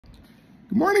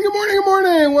Good morning, good morning, good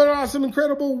morning. What an awesome,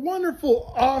 incredible,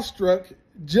 wonderful, awestruck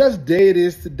just day it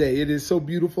is today. It is so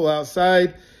beautiful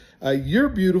outside. You're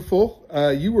beautiful.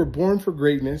 You were born for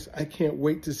greatness. I can't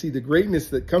wait to see the greatness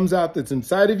that comes out that's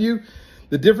inside of you.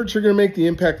 The difference you're going to make, the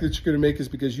impact that you're going to make is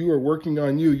because you are working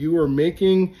on you. You are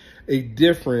making a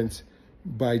difference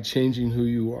by changing who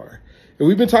you are. And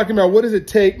we've been talking about what does it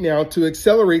take now to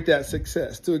accelerate that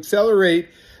success, to accelerate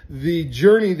the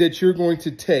journey that you're going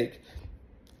to take.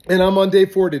 And I'm on day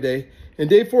 4 today. And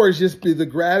day 4 is just the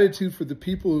gratitude for the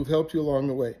people who've helped you along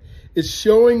the way. It's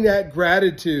showing that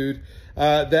gratitude,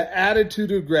 the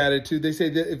attitude of gratitude. They say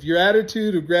that if your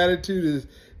attitude of gratitude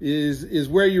is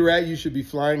where you're at, you should be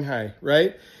flying high,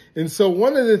 right? And so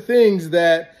one of the things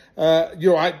that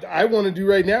I want to do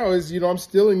right now is, I'm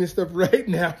stealing this stuff right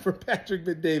now from Patrick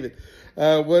Bet-David.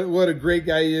 What a great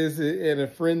guy he is, and a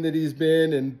friend that he's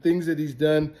been, and things that he's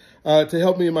done to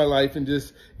help me in my life. And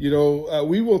just,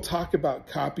 we will talk about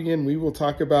copying. We will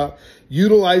talk about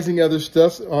utilizing other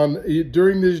stuff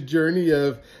during this journey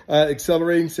of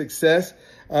accelerating success.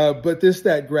 But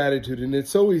that gratitude, and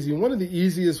it's so easy. One of the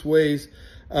easiest ways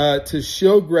to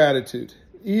show gratitude,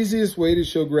 is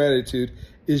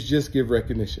just give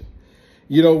recognition.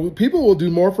 People will do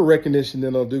more for recognition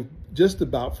than they'll do just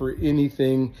about for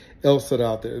anything else that's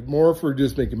out there. More for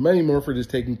just making money, more for just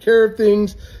taking care of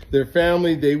things, their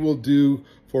family, they will do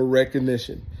for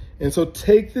recognition. And so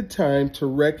take the time to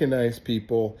recognize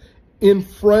people in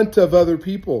front of other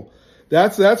people.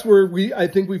 That's where I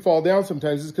think we fall down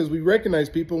sometimes, is because we recognize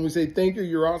people and we say, thank you,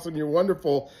 you're awesome, you're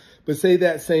wonderful, but say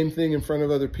that same thing in front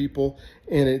of other people,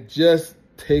 and it just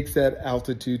takes that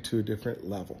altitude to a different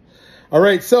level. All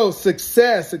right, so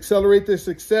success, accelerate this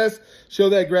success, show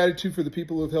that gratitude for the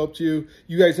people who have helped you.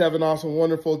 You guys have an awesome,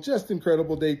 wonderful, just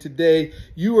incredible day today.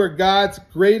 You are God's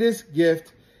greatest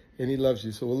gift, and he loves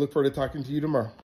you. So we'll look forward to talking to you tomorrow.